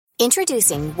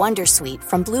Introducing Wondersuite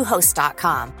from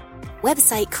Bluehost.com.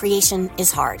 Website creation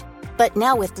is hard, but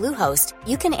now with Bluehost,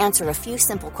 you can answer a few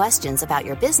simple questions about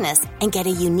your business and get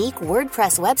a unique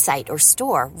WordPress website or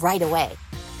store right away.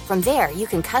 From there, you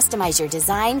can customize your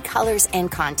design, colors,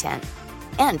 and content.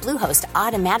 And Bluehost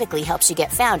automatically helps you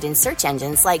get found in search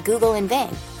engines like Google and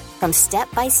Bing. From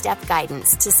step-by-step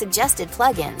guidance to suggested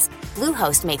plugins,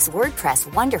 Bluehost makes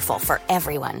WordPress wonderful for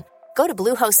everyone. Go to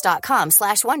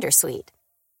bluehost.com/wondersuite.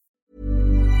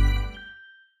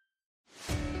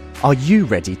 Are you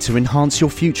ready to enhance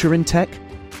your future in tech?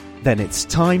 Then it's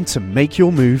time to make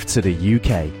your move to the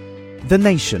UK, the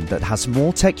nation that has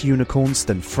more tech unicorns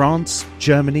than France,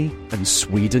 Germany, and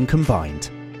Sweden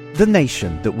combined. The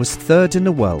nation that was third in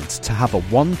the world to have a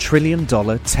 $1 trillion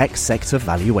tech sector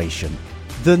valuation.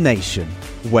 The nation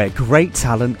where great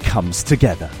talent comes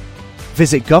together.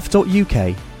 Visit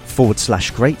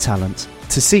gov.uk/great talent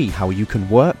to see how you can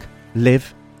work,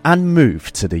 live, and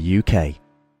move to the UK.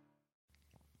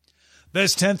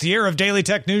 This 10th year of Daily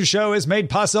Tech News Show is made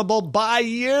possible by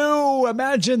you.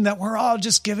 Imagine that we're all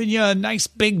just giving you a nice,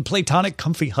 big, platonic,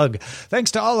 comfy hug. Thanks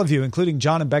to all of you, including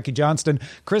John and Becky Johnston,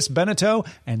 Chris Beneteau,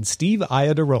 and Steve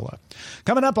Iadarola.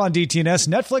 Coming up on DTNS,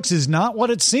 Netflix is not what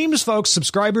it seems, folks.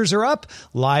 Subscribers are up.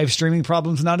 Live streaming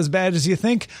problems not as bad as you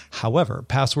think. However,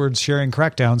 password sharing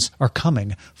crackdowns are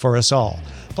coming for us all.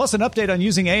 Plus, an update on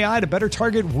using AI to better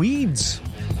target weeds.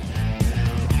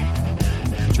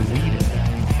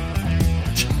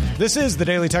 This is the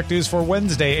Daily Tech News for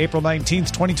Wednesday, April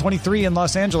 19th, 2023 in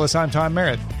Los Angeles. I'm Tom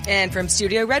Merritt. And from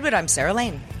Studio Redwood, I'm Sarah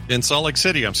Lane. In Salt Lake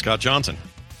City, I'm Scott Johnson.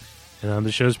 And I'm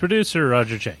the show's producer,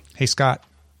 Roger Chang. Hey, Scott.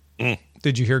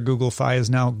 Did you hear Google Fi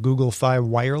is now Google Fi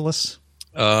Wireless?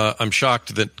 I'm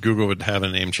shocked that Google would have a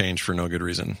name change for no good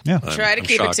reason. Yeah. Try to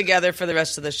keep it together for the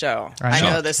rest of the show. I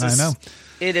know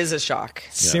It is a shock.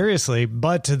 Seriously,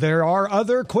 but there are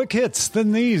other quick hits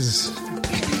than these.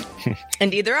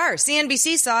 Indeed there are.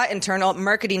 CNBC saw internal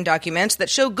marketing documents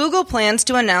that show Google plans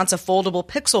to announce a foldable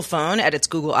Pixel phone at its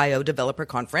Google I/O Developer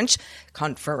Conference,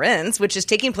 which is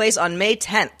taking place on May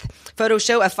 10th. Photos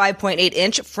show a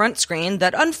 5.8-inch front screen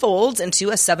that unfolds into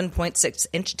a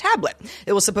 7.6-inch tablet.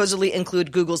 It will supposedly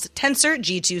include Google's Tensor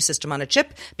G2 system on a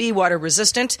chip, be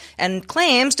water-resistant, and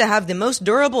claims to have the most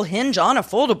durable hinge on a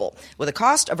foldable, with a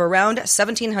cost of around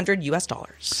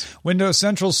 $1,700. Windows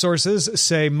Central sources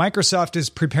say Microsoft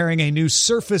is preparing a new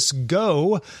Surface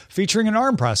Go featuring an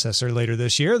ARM processor later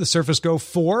this year. The Surface Go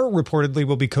 4 reportedly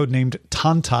will be codenamed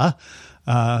Tanta.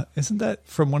 Isn't that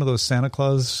from one of those Santa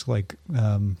Claus,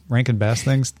 Rankin Bass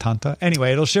things? Tanta?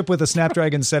 Anyway, it'll ship with a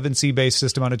Snapdragon 7C based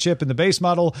system on a chip in the base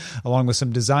model, along with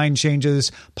some design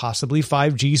changes, possibly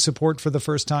 5G support for the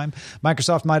first time.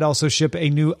 Microsoft might also ship a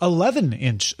new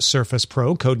 11-inch Surface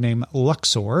Pro, codename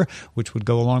Luxor, which would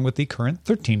go along with the current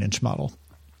 13-inch model.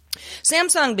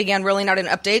 Samsung began rolling out an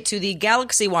update to the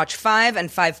Galaxy Watch 5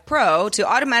 and 5 Pro to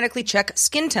automatically check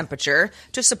skin temperature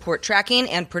to support tracking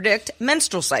and predict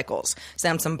menstrual cycles.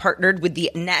 Samsung partnered with the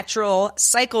Natural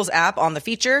Cycles app on the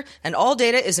feature, and all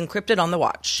data is encrypted on the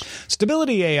watch.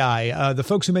 Stability AI, the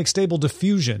folks who make Stable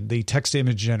Diffusion, the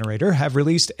text-to-image generator, have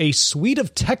released a suite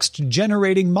of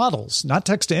text-generating models, not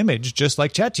text-to-image, just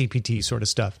like ChatGPT sort of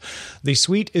stuff. The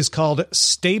suite is called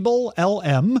Stable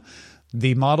LM.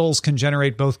 The models can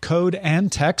generate both code and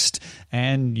text,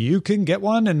 and you can get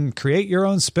one and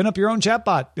spin up your own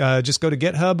chatbot. Just go to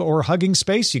GitHub or Hugging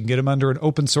Space. You can get them under an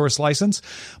open source license.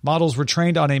 Models were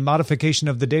trained on a modification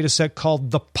of the dataset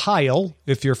called the Pile,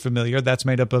 if you're familiar. That's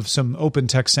made up of some open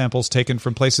text samples taken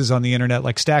from places on the internet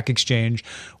like Stack Exchange,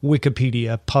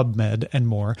 Wikipedia, PubMed, and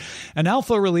more. An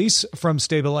alpha release from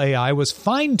Stable AI was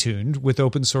fine-tuned with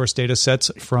open source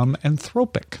datasets from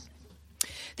Anthropic.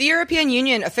 The European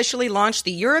Union officially launched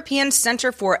the European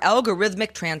Centre for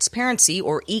Algorithmic Transparency,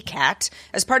 or ECAT,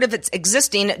 as part of its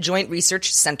existing Joint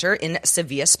Research Centre in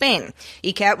Sevilla, Spain.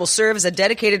 ECAT will serve as a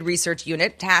dedicated research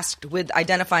unit tasked with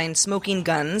identifying smoking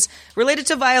guns related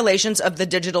to violations of the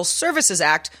Digital Services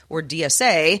Act, or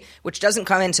DSA, which doesn't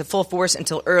come into full force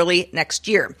until early next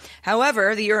year.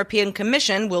 However, the European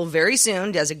Commission will very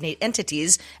soon designate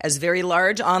entities as very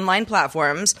large online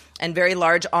platforms and very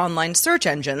large online search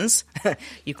engines.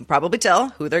 You can probably tell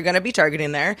who they're going to be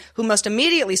targeting there, who must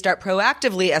immediately start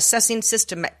proactively assessing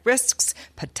systemic risks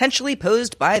potentially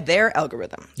posed by their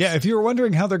algorithm. Yeah, if you were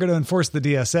wondering how they're going to enforce the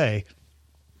DSA,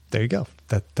 there you go.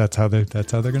 That's how they're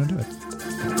going to do it.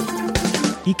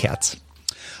 ECATs.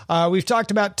 We've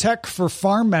talked about tech for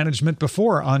farm management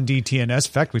before on DTNS.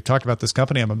 In fact, we've talked about this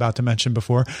company I'm about to mention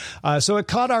before. So it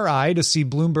caught our eye to see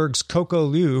Bloomberg's Coco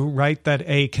Liu write that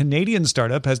a Canadian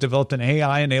startup has developed an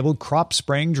AI-enabled crop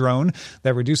spraying drone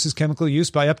that reduces chemical use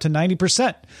by up to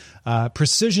 90%.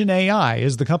 Precision AI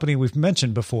is the company we've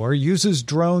mentioned before, uses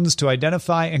drones to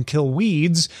identify and kill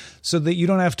weeds so that you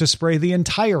don't have to spray the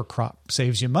entire crop.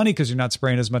 Saves you money because you're not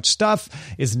spraying as much stuff,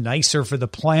 is nicer for the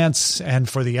plants and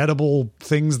for the edible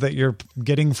things that you're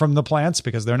getting from the plants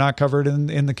because they're not covered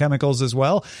in the chemicals as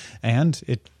well, and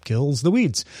it kills the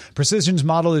weeds. Precision's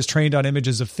model is trained on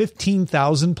images of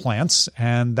 15,000 plants,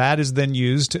 and that is then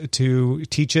used to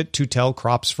teach it to tell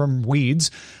crops from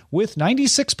weeds with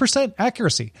 96%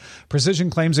 accuracy. Precision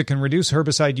claims it can reduce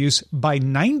herbicide use by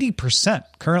 90%.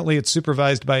 Currently, it's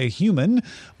supervised by a human,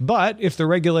 but if the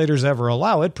regulators ever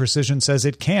allow it, Precision says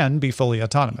it can be fully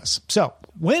autonomous. So,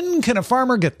 when can a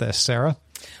farmer get this, Sarah?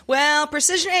 Well,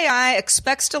 Precision AI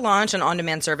expects to launch an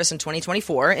on-demand service in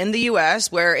 2024 in the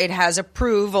U.S. where it has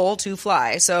approval to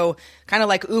fly. So kind of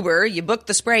like Uber, you book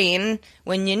the spraying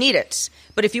when you need it.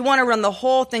 But if you want to run the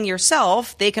whole thing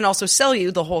yourself, they can also sell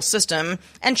you the whole system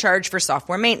and charge for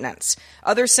software maintenance.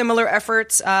 Other similar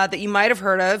efforts that you might have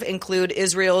heard of include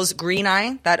Israel's Green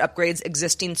Eye that upgrades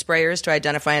existing sprayers to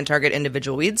identify and target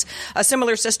individual weeds. A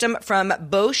similar system from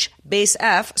Bosch Base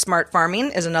F Smart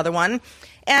Farming is another one.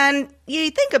 And you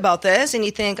think about this and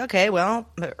you think, okay, well,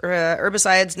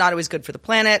 herbicides not always good for the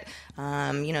planet.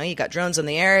 You got drones in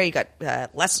the air, you got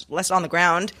less on the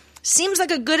ground. Seems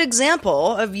like a good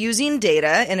example of using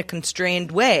data in a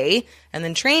constrained way and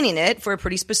then training it for a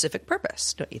pretty specific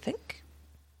purpose, don't you think?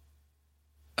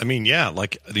 I mean, yeah,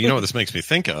 like, you know what this makes me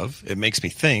think of? It makes me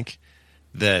think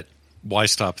that why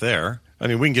stop there? I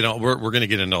mean, we're going to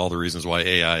get into all the reasons why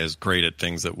AI is great at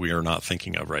things that we are not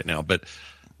thinking of right now, but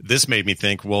this made me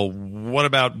think, well, what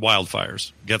about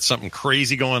wildfires? Get something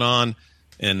crazy going on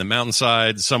in the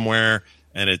mountainside somewhere,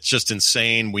 and it's just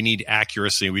insane. We need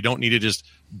accuracy. We don't need to just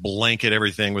blanket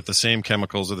everything with the same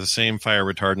chemicals or the same fire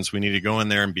retardants. We need to go in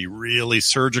there and be really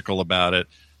surgical about it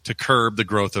to curb the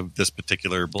growth of this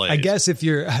particular blaze. I guess if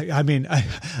you're, I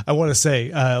want to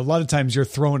say a lot of times you're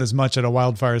throwing as much at a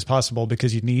wildfire as possible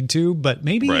because you need to, but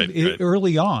maybe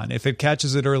early on, if it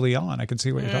catches it early on, I can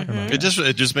see what you're talking about. It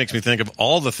just makes me think of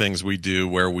all the things we do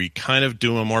where we kind of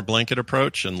do a more blanket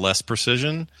approach and less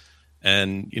precision.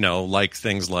 And, like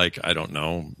things like, I don't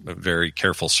know, a very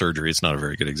careful surgery. It's not a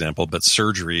very good example, but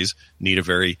surgeries need a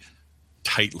very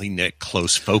tightly knit,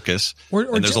 close focus.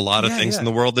 And there's a lot of things in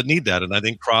the world that need that. And I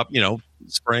think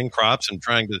spraying crops and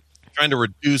trying to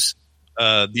reduce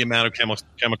the amount of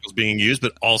chemicals being used,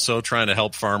 but also trying to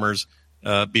help farmers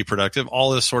be productive.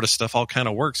 All this sort of stuff all kind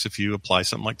of works if you apply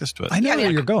something like this to it. I know where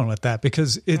you're going with that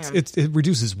because it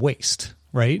reduces waste,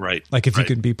 right? Right. Like if you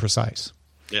can be precise.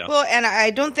 Yeah. Well, and I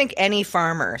don't think any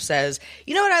farmer says,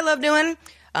 you know what I love doing?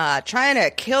 Trying to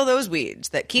kill those weeds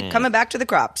that keep coming back to the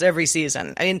crops every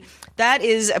season. I mean, that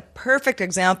is a perfect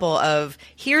example of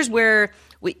here's where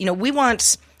we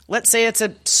want, let's say it's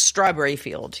a strawberry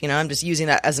field. I'm just using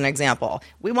that as an example.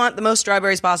 We want the most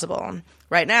strawberries possible.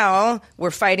 Right now, we're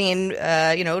fighting,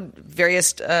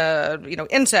 various,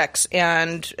 insects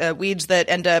and weeds that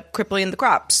end up crippling the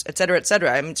crops, et cetera, et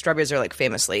cetera. I mean, strawberries are like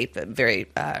famously very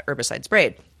herbicide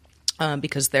sprayed.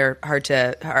 Because they're hard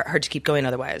to keep going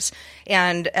otherwise.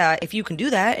 And if you can do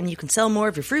that and you can sell more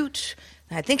of your fruit,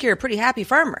 I think you're a pretty happy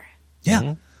farmer. Yeah.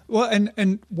 Mm-hmm. Well,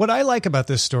 and what I like about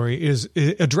this story is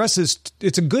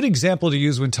it's a good example to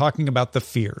use when talking about the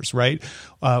fears, right?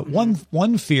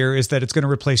 One fear is that it's going to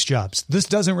replace jobs. This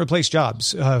doesn't replace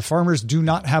jobs. Farmers do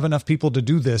not have enough people to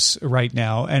do this right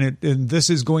now, and this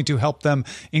is going to help them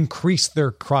increase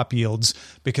their crop yields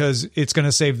because it's going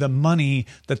to save them money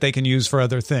that they can use for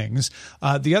other things.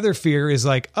 The other fear is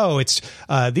like, it's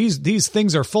these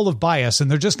things are full of bias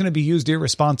and they're just going to be used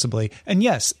irresponsibly. And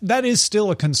yes, that is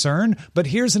still a concern, but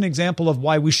here's an example of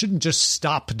why we shouldn't just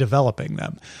stop developing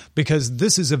them, because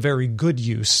this is a very good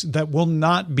use that will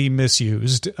not be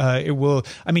misused.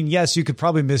 Yes, you could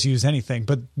probably misuse anything,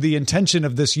 but the intention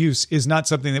of this use is not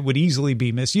something that would easily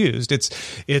be misused.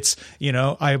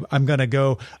 I'm going to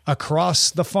go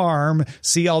across the farm,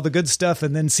 see all the good stuff,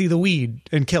 and then see the weed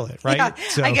and kill it, right? Yeah,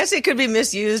 so, I guess it could be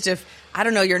misused if, I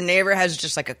don't know, your neighbor has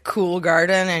just like a cool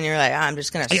garden and you're like, I'm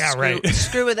just going to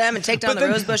screw with them and take down the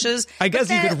rose bushes. I guess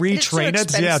you could retrain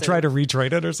it. Yeah, try to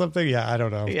retrain it or something. Yeah, I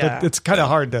don't know. Yeah. But it's kind of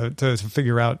hard to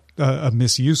figure out a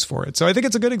misuse for it. So I think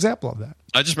it's a good example of that.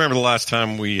 I just remember the last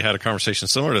time we had a conversation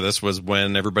similar to this was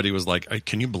when everybody was like,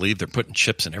 can you believe they're putting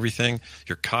chips in everything?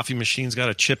 Your coffee machine's got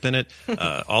a chip in it.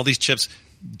 All these chips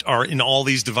are in all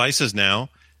these devices now.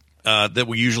 That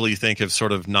we usually think of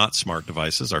sort of not smart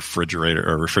devices, our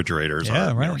refrigerators,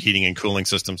 our heating and cooling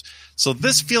systems. So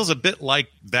this feels a bit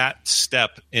like that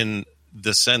step in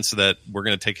the sense that we're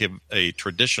going to take a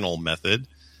traditional method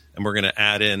and we're going to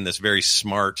add in this very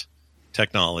smart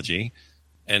technology,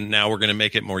 and now we're going to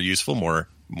make it more useful, more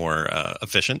more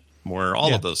efficient, more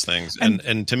all of those things.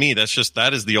 And to me, that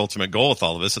is the ultimate goal with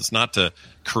all of this. It's not to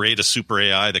create a super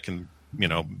AI that can,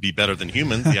 be better than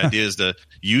humans. The idea is to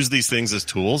use these things as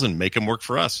tools and make them work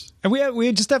for us. And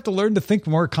we just have to learn to think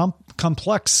more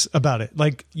complex about it.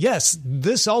 Like, yes,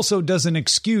 this also doesn't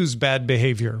excuse bad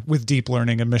behavior with deep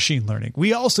learning and machine learning.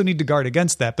 We also need to guard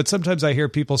against that. But sometimes I hear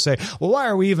people say, well, why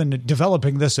are we even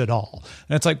developing this at all?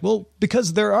 And it's like, well,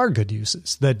 because there are good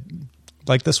uses that,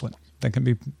 like this one, that can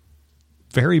be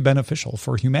very beneficial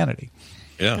for humanity.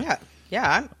 Yeah,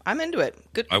 I'm into it.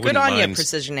 Good on you,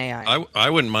 precision AI. I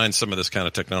wouldn't mind some of this kind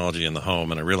of technology in the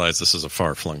home, and I realize this is a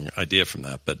far-flung idea from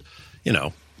that, but,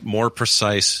 more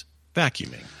precise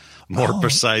vacuuming, more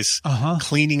precise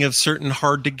cleaning of certain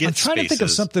hard-to-get spaces. I'm trying to think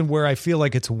of something where I feel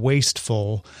like it's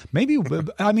wasteful. Maybe,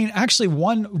 I mean, actually,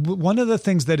 one of the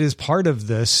things that is part of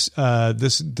this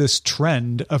this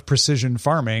trend of precision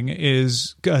farming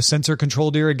is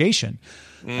sensor-controlled irrigation.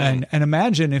 And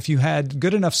imagine if you had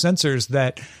good enough sensors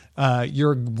that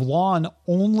your lawn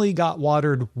only got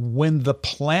watered when the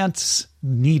plants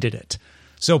needed it.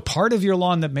 So part of your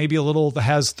lawn that maybe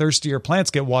has thirstier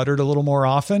plants get watered a little more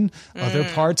often. Other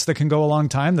parts that can go a long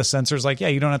time, the sensor's like,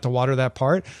 you don't have to water that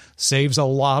part. Saves a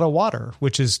lot of water,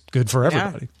 which is good for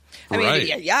everybody. I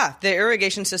mean, the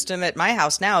irrigation system at my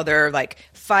house now, there are like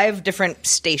 5 different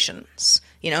stations,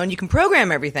 and you can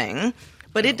program everything.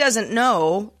 But it doesn't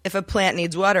know if a plant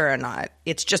needs water or not.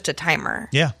 It's just a timer.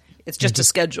 Yeah. It's just a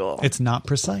schedule. It's not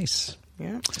precise.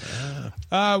 Yeah.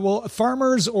 Well,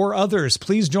 farmers or others,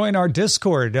 please join our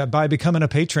Discord by becoming a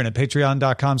patron at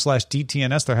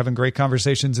patreon.com/DTNS. They're having great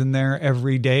conversations in there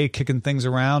every day, kicking things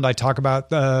around. I talk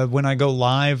about when I go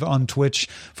live on Twitch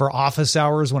for office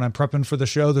hours when I'm prepping for the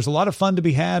show. There's a lot of fun to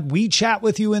be had. We chat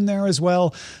with you in there as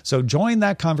well. So join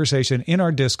that conversation in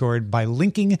our Discord by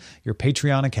linking your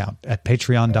Patreon account at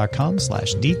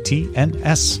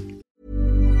patreon.com/DTNS.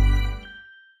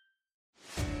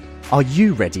 Are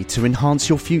you ready to enhance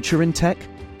your future in tech?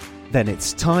 Then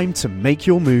it's time to make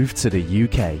your move to the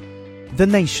UK, the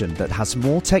nation that has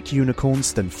more tech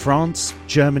unicorns than France,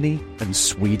 Germany, and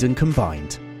Sweden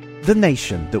combined. The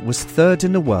nation that was third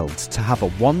in the world to have a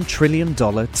 $1 trillion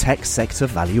tech sector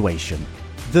valuation.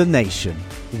 The nation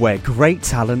where great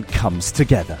talent comes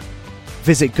together.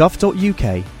 Visit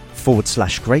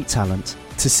gov.uk/great talent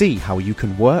to see how you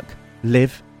can work,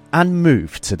 live, and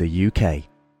move to the UK.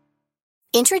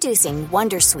 Introducing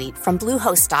Wondersuite from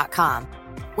Bluehost.com.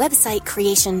 Website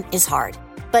creation is hard,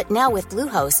 but now with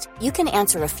Bluehost, you can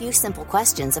answer a few simple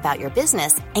questions about your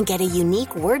business and get a unique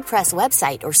WordPress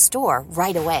website or store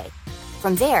right away.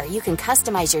 From there, you can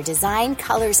customize your design,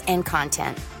 colors, and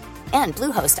content. And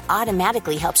Bluehost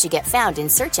automatically helps you get found in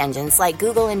search engines like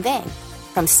Google and Bing.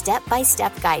 From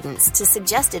step-by-step guidance to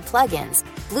suggested plugins,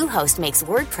 Bluehost makes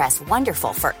WordPress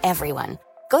wonderful for everyone.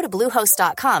 Go to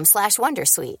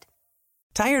bluehost.com/wondersuite.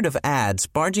 Tired of ads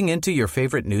barging into your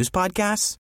favorite news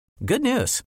podcasts? Good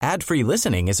news. Ad-free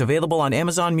listening is available on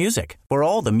Amazon Music for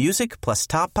all the music plus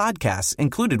top podcasts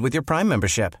included with your Prime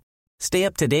membership. Stay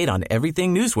up to date on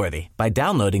everything newsworthy by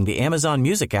downloading the Amazon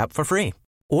Music app for free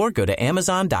or go to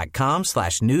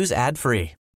amazon.com/news ad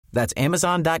free. That's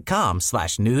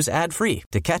amazon.com/news ad free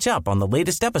to catch up on the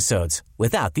latest episodes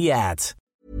without the ads.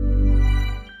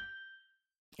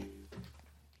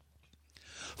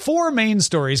 4 main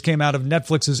stories came out of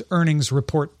Netflix's earnings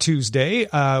report Tuesday,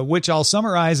 which I'll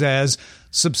summarize as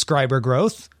subscriber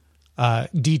growth,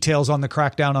 details on the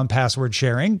crackdown on password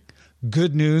sharing,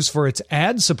 good news for its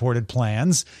ad-supported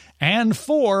plans, and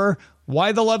 4,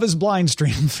 why the Love is Blind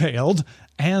stream failed.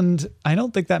 And I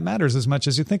don't think that matters as much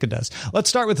as you think it does. Let's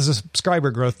start with the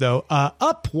subscriber growth, though.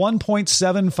 Up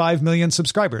 1.75 million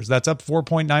subscribers. That's up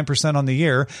 4.9% on the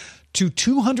year to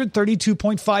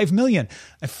 232.5 million.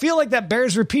 I feel like that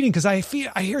bears repeating because I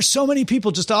hear so many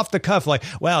people just off the cuff like,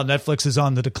 well, Netflix is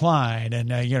on the decline and,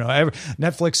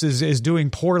 Netflix is doing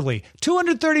poorly.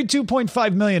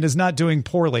 232.5 million is not doing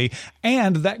poorly,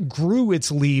 and that grew its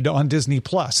lead on Disney+.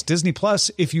 Disney+,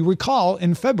 if you recall,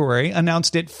 in February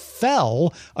announced it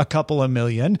fell a couple of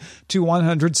million to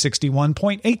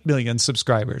 161.8 million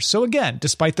subscribers. So again,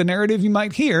 despite the narrative you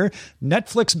might hear,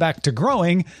 Netflix back to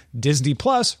growing, Disney+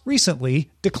 recently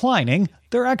declining.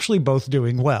 They're actually both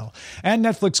doing well. And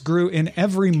Netflix grew in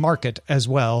every market as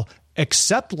well,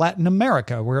 except Latin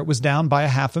America, where it was down by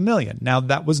 500,000. Now,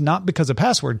 that was not because of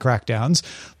password crackdowns.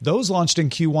 Those launched in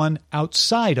Q1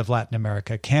 outside of Latin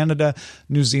America, Canada,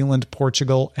 New Zealand,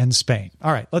 Portugal, and Spain.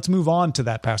 All right, let's move on to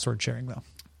that password sharing, though.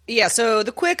 Yeah, so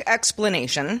the quick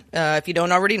explanation, if you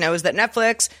don't already know, is that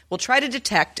Netflix will try to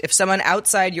detect if someone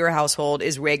outside your household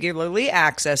is regularly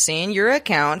accessing your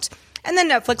account And then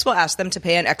Netflix will ask them to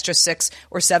pay an extra $6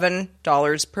 or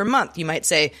 $7 per month. You might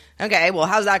say, okay, well,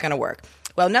 how's that going to work?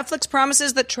 Well, Netflix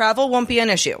promises that travel won't be an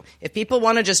issue. If people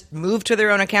want to just move to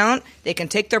their own account, they can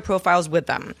take their profiles with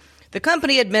them. The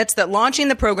company admits that launching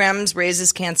the programs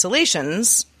raises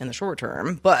cancellations in the short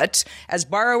term, but as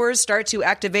borrowers start to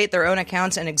activate their own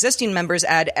accounts and existing members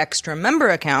add extra member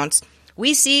accounts,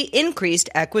 we see increased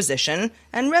acquisition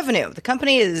and revenue. The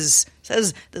company says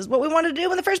this is what we wanted to do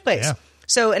in the first place. Yeah.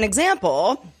 So an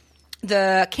example,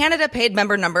 the Canada paid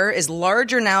member number is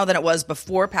larger now than it was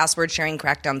before password sharing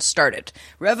crackdown started.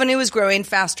 Revenue is growing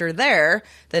faster there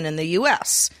than in the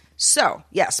U.S., So,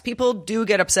 yes, people do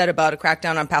get upset about a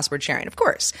crackdown on password sharing, of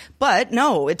course. But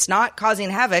no, it's not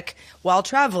causing havoc while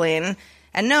traveling.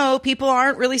 And no, people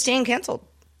aren't really staying canceled.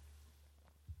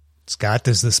 Scott,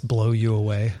 does this blow you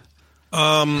away?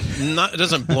 It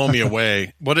doesn't blow me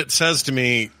away. What it says to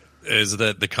me is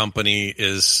that the company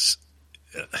is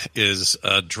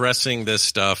addressing this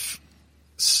stuff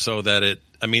so that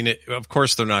of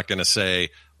course they're not going to say,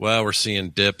 well, we're seeing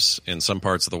dips in some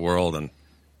parts of the world and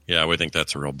yeah, we think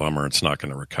that's a real bummer. It's not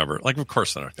going to recover. Like, of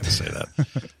course they're not going to say that.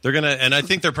 They're going to, and I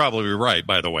think they're probably right,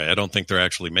 by the way. I don't think they're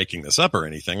actually making this up or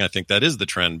anything. I think that is the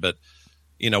trend. But,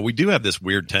 we do have this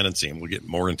weird tendency, and we'll get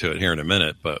more into it here in a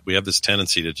minute, but we have this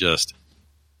tendency to just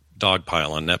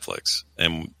dogpile on Netflix.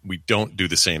 And we don't do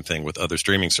the same thing with other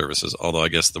streaming services, although I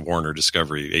guess the Warner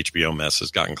Discovery HBO mess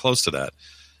has gotten close to that.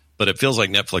 But it feels like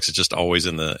Netflix is just always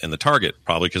in the target,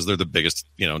 probably because they're the biggest,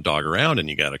 dog around, and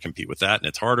you got to compete with that, and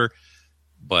it's harder.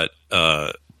 But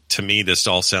to me, this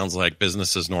all sounds like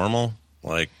business as normal.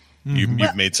 Like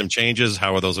you've made some changes.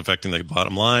 How are those affecting the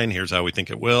bottom line? Here's how we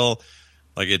think it will.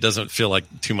 Like, it doesn't feel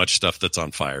like too much stuff that's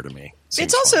on fire to me.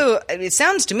 It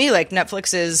sounds to me like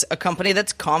Netflix is a company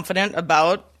that's confident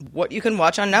about what you can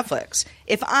watch on Netflix.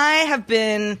 If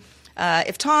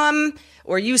Tom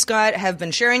or you, Scott, have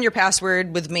been sharing your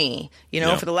password with me,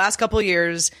 for the last couple of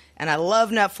years, and I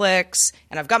love Netflix,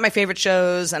 and I've got my favorite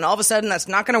shows, and all of a sudden that's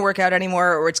not going to work out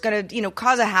anymore, or it's going to,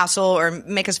 cause a hassle, or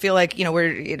make us feel like,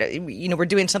 we're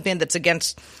doing something that's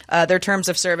against their terms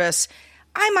of service.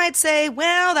 I might say,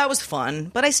 well, that was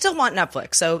fun, but I still want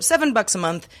Netflix. So $7 a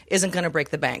month isn't going to break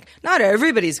the bank. Not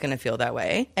everybody's going to feel that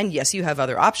way. And yes, you have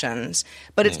other options,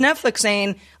 but it's Netflix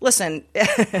saying, listen,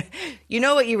 you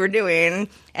know what you were doing,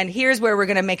 and here's where we're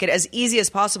going to make it as easy as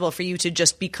possible for you to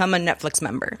just become a Netflix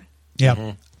member. Yeah.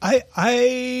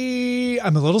 Mm-hmm.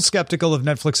 I'm a little skeptical of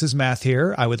Netflix's math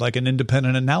here. I would like an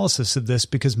independent analysis of this,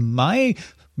 because my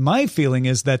feeling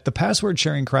is that the password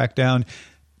sharing crackdown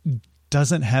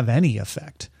doesn't have any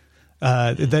effect.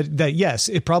 That yes,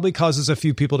 it probably causes a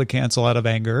few people to cancel out of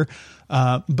anger,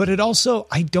 but it also,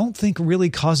 I don't think, really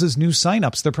causes new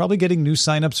signups. They're probably getting new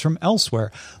signups from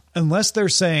elsewhere, unless they're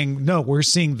saying, no, we're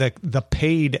seeing the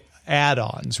paid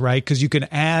add-ons, right? Because you can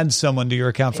add someone to your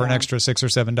account for an extra $6 or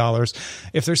 $7.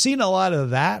 If they're seeing a lot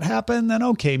of that happen, then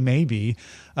okay, maybe.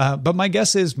 But my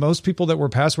guess is most people that were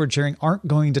password sharing aren't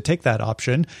going to take that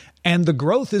option, and the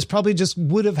growth is probably just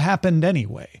would have happened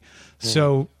anyway.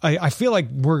 So I feel like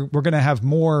we're going to have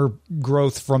more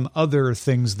growth from other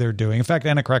things they're doing. In fact,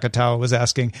 Anna Krakatoa was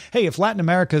asking, hey, if Latin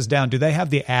America is down, do they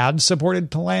have the ad-supported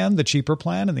plan, the cheaper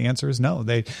plan? And the answer is no.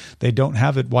 They don't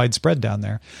have it widespread down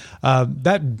there.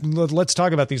 Let's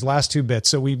talk about these last two bits.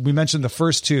 So we mentioned the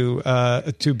first two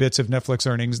bits of Netflix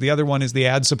earnings. The other one is the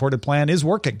ad-supported plan is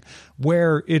working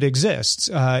where it exists.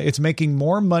 It's making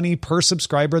more money per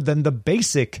subscriber than the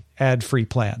basic ad-free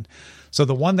plan. So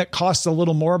the one that costs a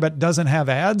little more but doesn't have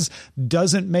ads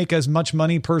doesn't make as much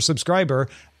money per subscriber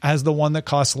as the one that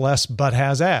costs less but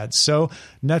has ads. So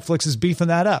Netflix is beefing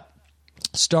that up.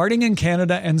 Starting in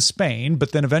Canada and Spain,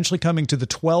 but then eventually coming to the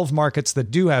 12 markets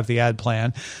that do have the ad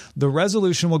plan, the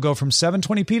resolution will go from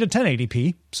 720p to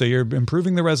 1080p. So you're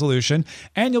improving the resolution,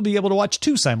 and you'll be able to watch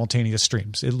two simultaneous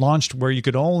streams. It launched where you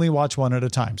could only watch one at a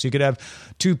time. So you could have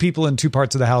two people in two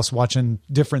parts of the house watching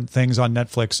different things on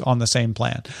Netflix on the same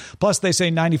plan. Plus, they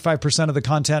say 95% of the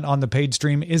content on the paid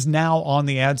stream is now on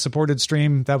the ad-supported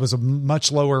stream. That was much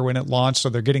lower when it launched, so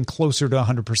they're getting closer to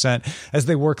 100% as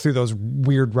they work through those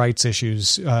weird rights issues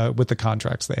with the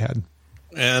contracts they had.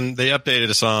 And they updated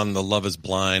us on the Love is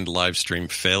Blind live stream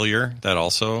failure that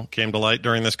also came to light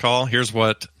during this call. Here's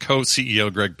what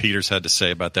co-CEO Greg Peters had to say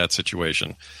about that situation.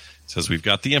 He says, we've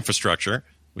got the infrastructure.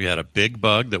 We had a big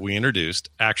bug that we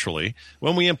introduced, actually,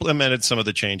 when we implemented some of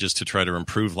the changes to try to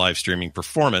improve live streaming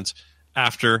performance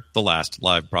after the last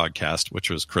live broadcast, which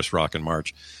was Chris Rock in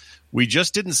March. We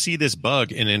just didn't see this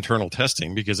bug in internal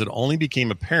testing because it only became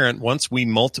apparent once we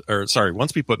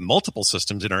put multiple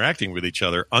systems interacting with each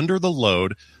other under the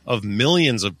load of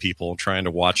millions of people trying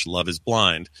to watch Love is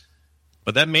Blind.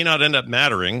 But that may not end up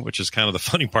mattering, which is kind of the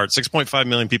funny part. 6.5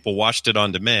 million people watched it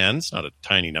on demand. It's not a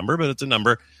tiny number, but it's a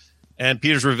number. And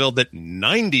Peters revealed that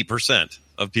 90%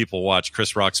 of people watch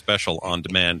Chris Rock's special on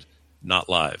demand, not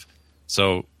live.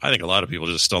 So I think a lot of people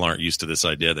just still aren't used to this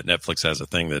idea that Netflix has a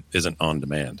thing that isn't on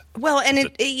demand. Well, and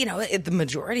the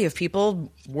majority of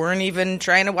people weren't even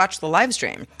trying to watch the live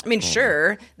stream. I mean,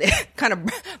 sure, they kind of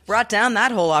brought down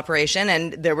that whole operation,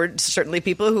 and there were certainly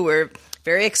people who were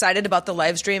very excited about the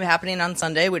live stream happening on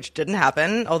Sunday, which didn't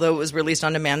happen, although it was released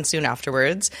on demand soon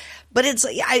afterwards. But it's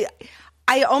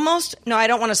I almost I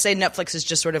don't want to say Netflix is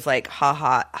just sort of like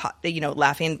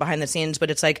laughing behind the scenes,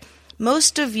 but it's like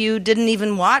most of you didn't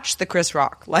even watch the Chris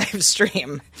Rock live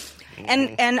stream.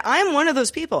 And I'm one of those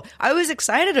people. I was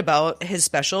excited about his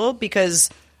special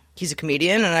because he's a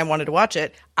comedian and I wanted to watch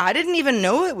it. I didn't even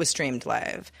know it was streamed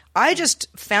live. I just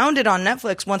found it on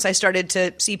Netflix once I started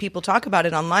to see people talk about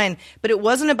it online. But it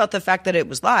wasn't about the fact that it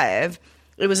was live.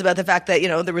 It was about the fact that,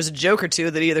 there was a joke or two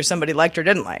that either somebody liked or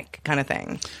didn't like, kind of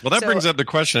thing. Well, that brings up the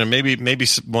question, and maybe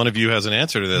one of you has an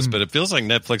answer to this, but it feels like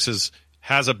Netflix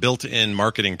has a built-in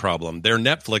marketing problem. They're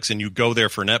Netflix, and you go there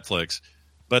for Netflix,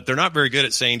 but they're not very good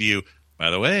at saying to you, by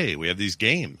the way, we have these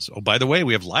games. Oh, by the way,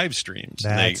 we have live streams.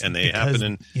 And they happen.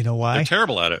 And you know why? They're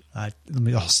terrible at it.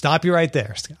 I'll stop you right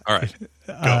there, Scott. All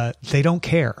right. They don't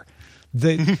care.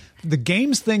 The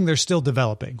games thing they're still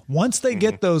developing. Once they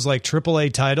get those like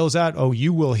AAA titles out,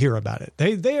 you will hear about it.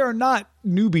 They are not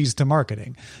newbies to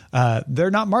marketing.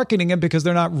 They're not marketing it because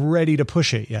they're not ready to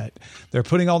push it yet. They're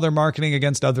putting all their marketing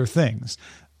against other things.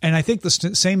 And I think the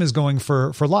same is going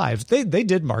for live. They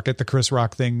did market the Chris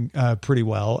Rock thing pretty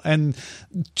well. And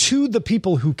to the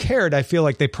people who cared, I feel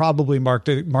like they probably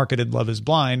marketed Love is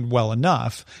Blind well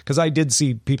enough because I did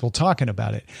see people talking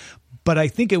about it. But I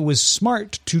think it was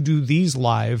smart to do these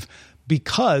live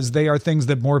because they are things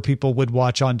that more people would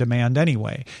watch on demand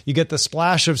anyway. You get the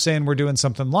splash of saying we're doing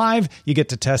something live. You get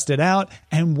to test it out.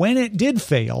 And when it did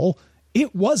fail,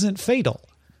 it wasn't fatal.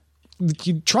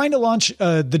 Trying to launch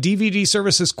the DVD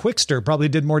services Quickster probably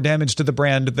did more damage to the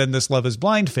brand than this Love is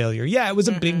Blind failure. Yeah, it was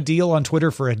a big deal on Twitter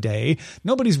for a day.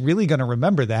 Nobody's really going to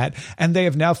remember that. And they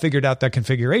have now figured out that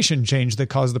configuration change that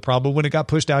caused the problem when it got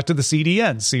pushed out to the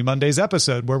CDN. See Monday's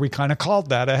episode where we kind of called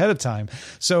that ahead of time.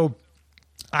 So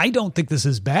I don't think this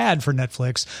is bad for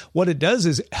Netflix. What it does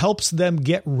is helps them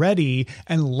get ready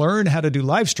and learn how to do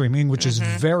live streaming, which is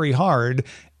very hard,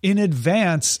 in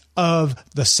advance of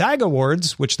the SAG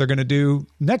Awards, which they're going to do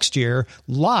next year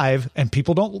live. And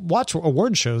people don't watch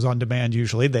award shows on demand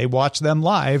usually. They watch them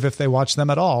live if they watch them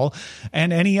at all.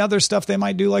 And any other stuff they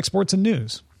might do like sports and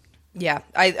news. Yeah,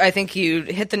 I think you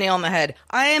hit the nail on the head.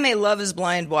 I am a Love is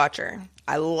Blind watcher.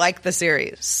 I like the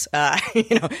series,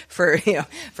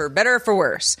 for better or for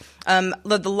worse.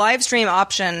 The live stream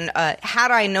option,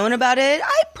 had I known about it,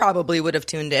 I probably would have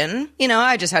tuned in.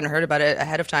 I just hadn't heard about it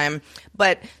ahead of time.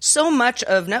 But so much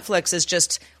of Netflix is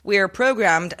just we're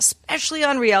programmed, especially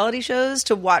on reality shows,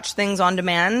 to watch things on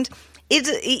demand.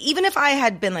 Even if I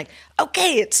had been like,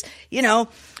 okay, it's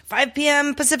 5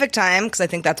 p.m. Pacific time, because I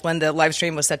think that's when the live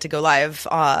stream was set to go live,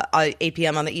 8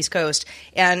 p.m. on the East Coast.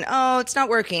 And, it's not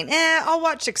working. I'll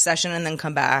watch Succession and then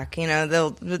come back.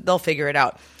 They'll figure it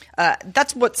out.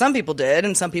 That's what some people did,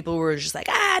 and some people were just like,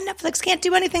 Netflix can't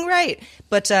do anything right.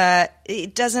 But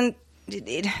it doesn't.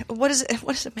 What does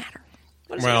it matter?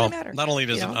 What does it really matter? Not only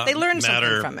does it they learned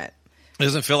matter something from it. It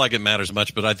doesn't feel like it matters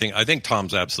much, but I think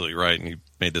Tom's absolutely right, and he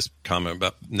made this comment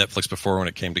about Netflix before when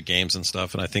it came to games and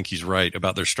stuff, and I think he's right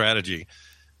about their strategy.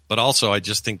 But also, I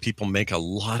just think people make a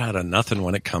lot out of nothing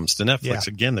when it comes to Netflix.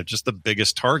 Yeah. Again, they're just the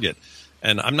biggest target.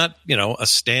 And I'm not, a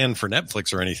stand for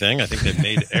Netflix or anything. I think they've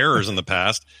made errors in the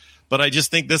past, but I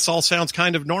just think this all sounds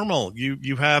kind of normal.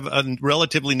 You have a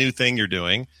relatively new thing you're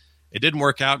doing. It didn't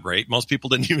work out great. Most people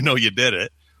didn't even know you did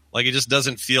it. Like, it just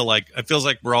doesn't feel like, it feels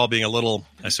like we're all being a little,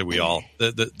 I say we all,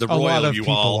 the royal you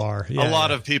all, are. Yeah, a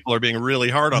lot of people are being really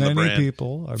hard on the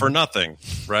brand for nothing,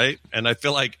 right? And I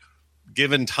feel like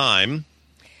given time,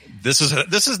 this is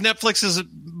Netflix's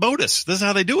modus. This is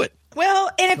how they do it. Well,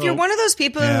 and if you're one of those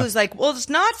people who's like, well, it's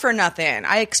not for nothing.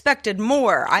 I expected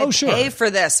more. I pay for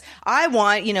this. I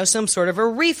want, some sort of a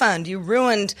refund. You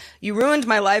ruined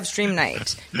my live stream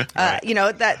night. Right.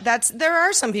 There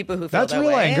are some people who feel that's that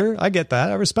real way. Anger. I get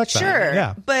that. I respect that. Sure.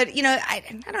 Yeah. But, I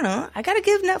don't know. I got to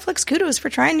give Netflix kudos for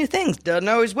trying new things. Doesn't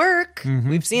always work. Mm-hmm.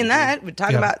 We've seen that. We've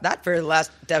talked about that for the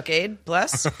last decade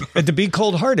plus. And to be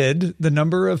cold-hearted, the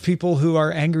number of people who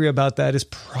are angry about that is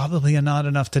probably not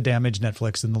enough to damage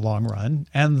Netflix in the long long run,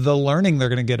 and the learning they're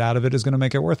going to get out of it is going to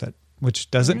make it worth it,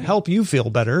 which doesn't help you feel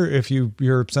better if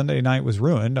your Sunday night was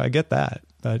ruined. I get that.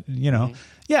 But,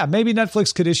 yeah, maybe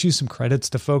Netflix could issue some credits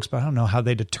to folks, but I don't know how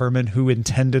they determine who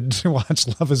intended to watch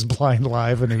Love is Blind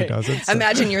live and who doesn't. So.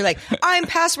 Imagine you're like, I'm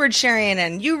password sharing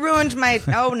and you ruined my,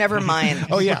 never mind.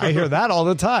 Oh, yeah, I hear that all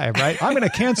the time, right? I'm going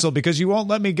to cancel because you won't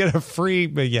let me get a free,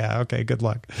 but yeah, okay, good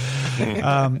luck.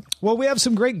 Well, we have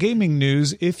some great gaming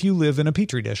news if you live in a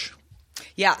Petri dish.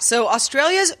 Yeah, so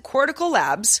Australia's Cortical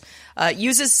Labs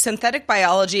uses synthetic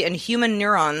biology and human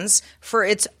neurons for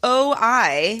its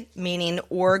OI, meaning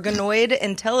organoid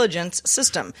intelligence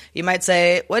system. You might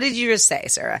say, what did you just say,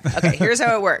 Sarah? Okay, here's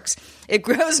how it works. It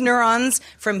grows neurons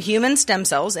from human stem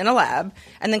cells in a lab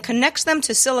and then connects them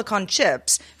to silicon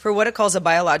chips for what it calls a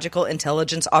biological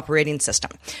intelligence operating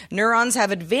system. Neurons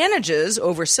have advantages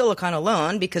over silicon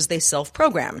alone because they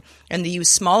self-program and they use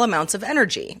small amounts of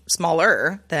energy,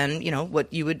 smaller than,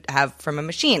 what you would have from a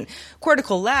machine.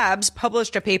 Cortical Labs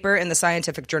published a paper in the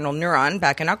scientific journal Neuron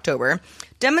back in October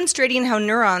demonstrating how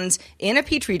neurons in a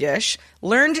Petri dish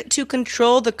learned to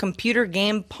control the computer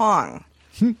game Pong.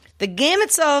 The game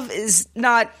itself is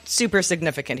not super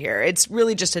significant here. It's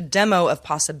really just a demo of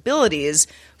possibilities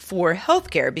for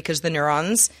healthcare because the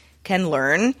neurons can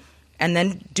learn and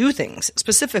then do things.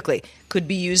 Specifically, could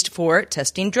be used for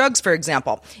testing drugs, for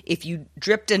example. If you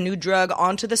dripped a new drug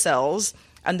onto the cells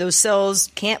and those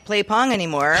cells can't play Pong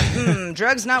anymore,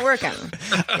 drug's not working.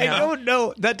 I don't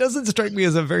know. That doesn't strike me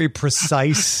as a very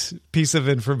precise piece of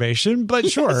information, but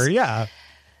sure, yeah.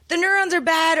 The neurons are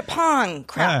bad at Pong.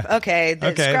 Crap. Okay.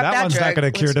 Okay, that one's not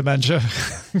going to cure dementia.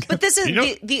 But this is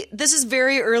this is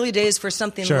very early days for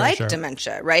something like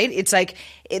dementia, right? It's like,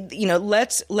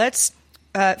 let's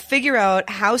figure out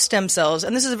how stem cells,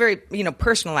 and this is a very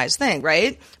personalized thing,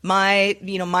 right? My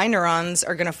neurons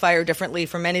are going to fire differently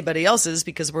from anybody else's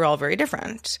because we're all very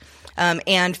different,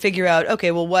 and figure out,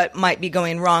 okay, well, what might be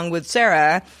going wrong with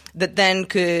Sarah that then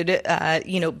could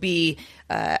be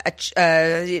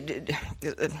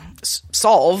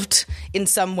solved in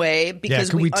some way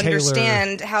because we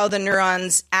understand how the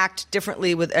neurons act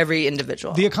differently with every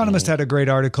individual. The Economist had a great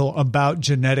article about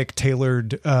genetic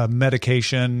tailored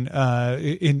medication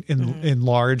in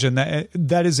large, and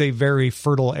that is a very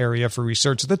fertile area for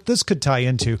research that this could tie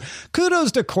into.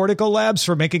 Kudos to Cortical Labs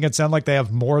for making it sound like they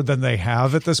have more than they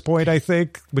have at this point, I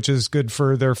think, which is good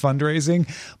for their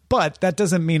fundraising. But that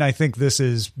doesn't mean I think this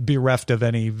is bereft of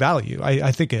any value.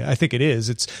 I think it is.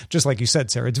 It's just like you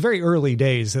said, Sarah. It's very early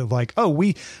days of like, oh,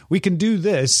 we can do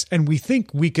this, and we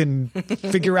think we can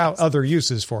figure out other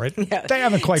uses for it. Yeah. They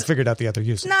haven't quite figured out the other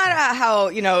uses. Not how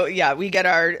we get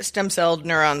our stem cell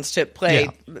neurons to play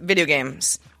video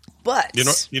games. But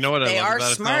you know what they I love are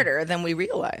about smarter than we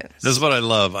realize. This is what I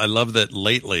love. I love that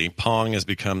lately Pong has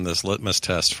become this litmus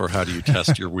test for how do you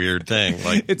test your weird thing.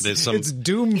 Like it's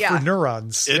doomed for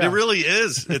neurons. It really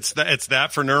is. It's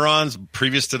that for neurons.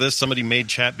 Previous to this, somebody made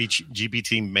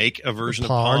ChatGPT make a version of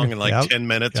Pong in like 10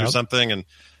 minutes or something, and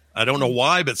I don't know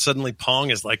why, but suddenly Pong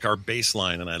is like our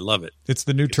baseline, and I love it. It's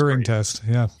the new Turing test.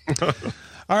 Yeah.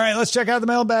 All right, let's check out the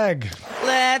mailbag.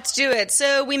 Let's do it.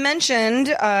 So we mentioned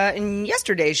in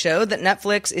yesterday's show that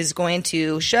Netflix is going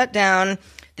to shut down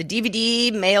the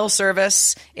DVD mail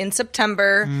service in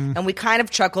September, and we kind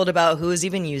of chuckled about who's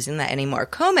even using that anymore.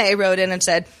 Kome wrote in and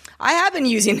said, I have been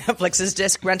using Netflix's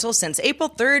disc rental since April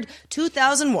 3rd,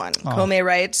 2001. Oh. Kome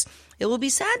writes, it will be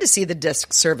sad to see the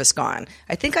disc service gone.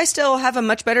 I think I still have a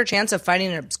much better chance of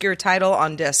finding an obscure title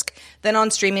on disc than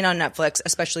on streaming on Netflix,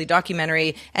 especially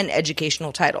documentary and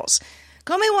educational titles.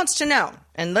 Kome wants to know,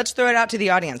 and let's throw it out to the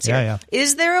audience here. Yeah.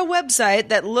 Is there a website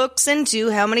that looks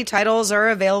into how many titles are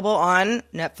available on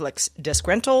Netflix disc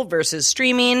rental versus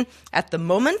streaming at the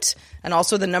moment, and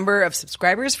also the number of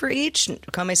subscribers for each?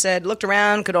 Kome said, looked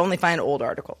around, could only find old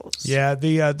articles. Yeah,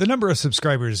 the number of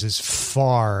subscribers is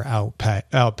far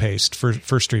outpaced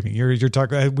for streaming. You're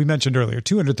talking. We mentioned earlier,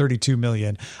 232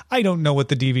 million. I don't know what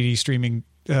the DVD streaming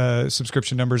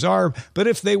subscription numbers are, but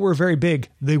if they were very big,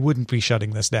 they wouldn't be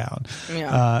shutting this down.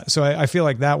 Yeah. So I feel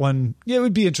like that one, it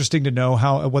would be interesting to know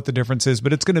what the difference is,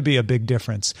 but it's going to be a big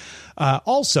difference.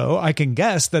 Also, I can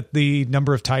guess that the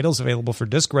number of titles available for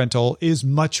disc rental is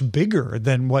much bigger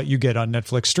than what you get on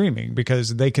Netflix streaming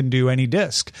because they can do any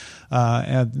disc,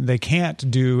 and they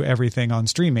can't do everything on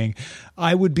streaming.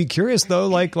 I would be curious though,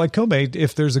 like Kome,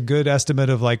 if there's a good estimate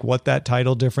of like what that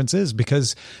title difference is,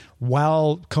 because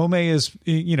while Kome is,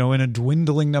 in a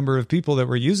dwindling number of people that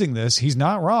were using this, he's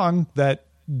not wrong that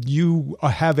you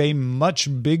have a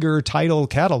much bigger title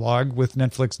catalog with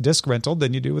Netflix disc rental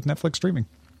than you do with Netflix streaming.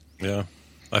 Yeah.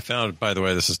 I found, by the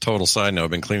way, this is total side note, I've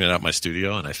been cleaning out my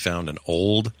studio and I found an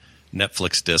old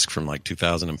Netflix disc from like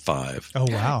 2005. Oh,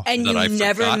 wow. And you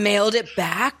never mailed it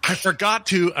back? I forgot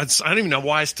to. I don't even know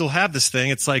why I still have this thing.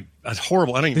 It's like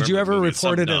horrible. I don't even Did you ever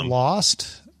report it dumb.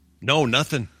 lost? No,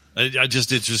 nothing. It's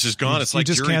just gone. It's like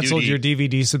you just jury canceled duty. your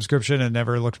DVD subscription and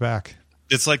never looked back.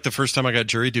 It's like the first time I got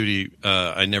jury duty,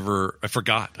 I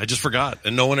forgot. I just forgot.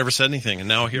 And no one ever said anything. And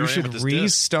now here I am with this disc.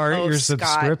 Restart your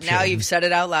subscription. Now you've said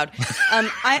it out loud.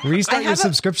 Restart your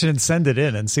subscription and send it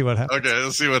in and see what happens. Okay,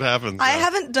 let's see what happens. I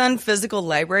haven't done physical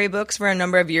library books for a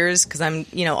number of years because I'm,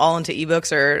 all into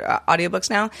ebooks or audiobooks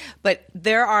now. But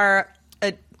there are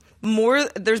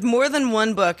there's more than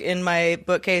one book in my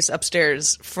bookcase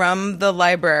upstairs from the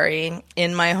library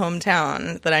in my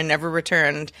hometown that I never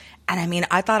returned. And I mean,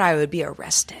 I thought I would be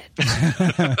arrested.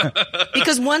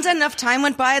 Because once enough time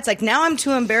went by, it's like, now I'm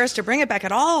too embarrassed to bring it back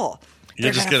at all.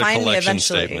 You just get a collection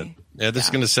statement. Yeah, this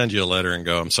is going to send you a letter and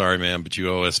go, I'm sorry, ma'am, but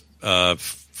you owe us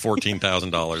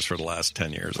 $14,000 for the last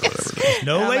 10 years or whatever it is.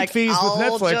 No late fees with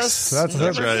Netflix.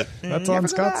 That's right. That's on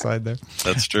Scott's side there.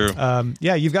 That's true.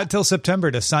 Yeah, you've got till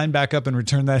September to sign back up and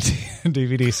return that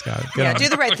DVD, Scott. Do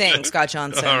the right thing, Scott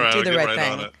Johnson. All right, do the right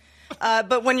thing.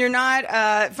 But when you're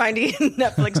not finding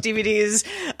Netflix DVDs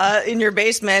in your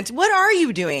basement, what are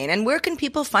you doing? And where can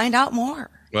people find out more?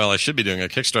 Well, I should be doing a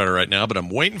Kickstarter right now, but I'm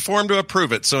waiting for them to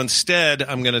approve it. So instead,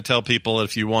 I'm going to tell people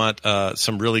if you want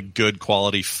some really good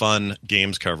quality, fun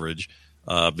games coverage,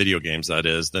 video games that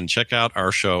is, then check out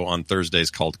our show on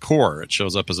Thursdays called Core. It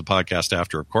shows up as a podcast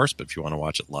after, of course, but if you want to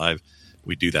watch it live,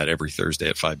 we do that every Thursday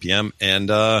at 5 p.m. And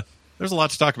there's a lot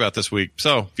to talk about this week.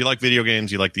 So if you like video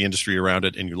games, you like the industry around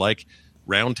it, and you like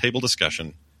roundtable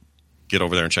discussion, get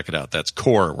over there and check it out. That's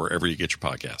Core, wherever you get your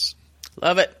podcasts.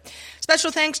 Love it.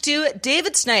 Special thanks to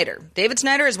David Snyder. David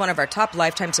Snyder is one of our top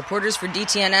lifetime supporters for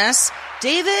DTNS.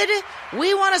 David,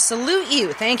 we want to salute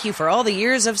you. Thank you for all the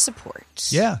years of support.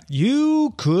 Yeah,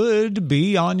 you could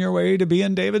be on your way to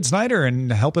being David Snyder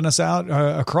and helping us out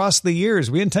across the years.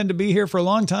 We intend to be here for a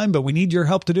long time, but we need your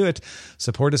help to do it.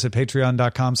 Support us at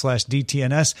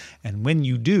patreon.com/DTNS. And when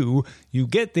you do, you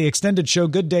get the extended show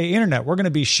Good Day Internet. We're going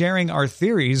to be sharing our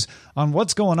theories on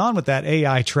what's going on with that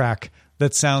AI track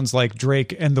that sounds like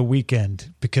Drake and The Weeknd,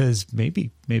 because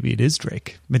maybe it is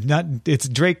Drake. It's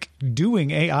Drake doing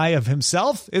AI of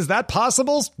himself. Is that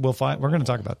possible? We'll find. We're going to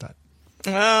talk about that.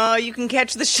 Oh, you can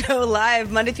catch the show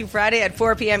live Monday through Friday at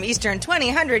 4 p.m. Eastern,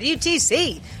 2000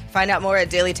 UTC. Find out more at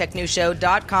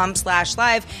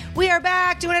dailytechnewsshow.com/live. We are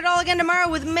back doing it all again tomorrow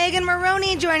with Megan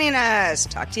Maroney joining us.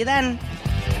 Talk to you then.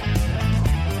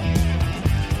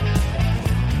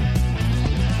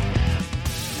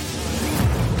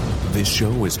 This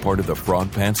show is part of the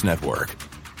Frog Pants Network.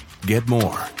 Get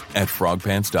more at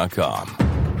frogpants.com.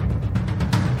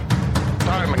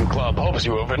 Diamond Club hopes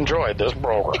you have enjoyed this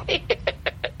program.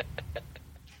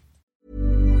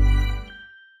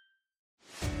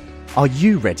 Are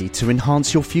you ready to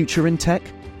enhance your future in tech?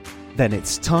 Then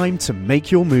it's time to make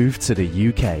your move to the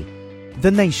UK,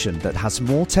 the nation that has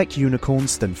more tech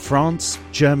unicorns than France,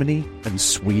 Germany, and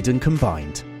Sweden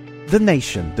combined. The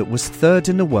nation that was third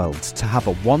in the world to have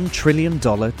a $1 trillion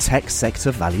tech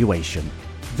sector valuation.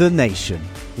 The nation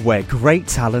where great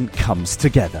talent comes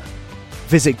together.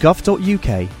 Visit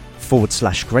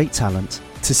gov.uk/great talent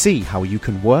to see how you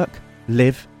can work,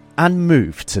 live, and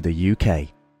move to the UK.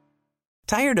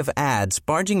 Tired of ads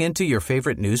barging into your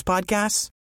favorite news podcasts?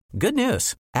 Good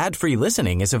news. Ad-free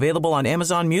listening is available on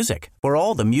Amazon Music for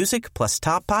all the music plus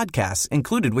top podcasts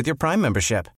included with your Prime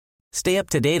membership. Stay up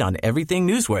to date on everything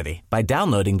newsworthy by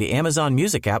downloading the Amazon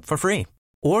Music app for free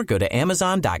or go to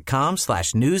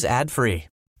amazon.com/news ad free.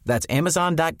 That's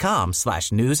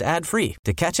amazon.com/news ad free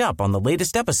to catch up on the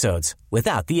latest episodes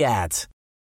without the ads.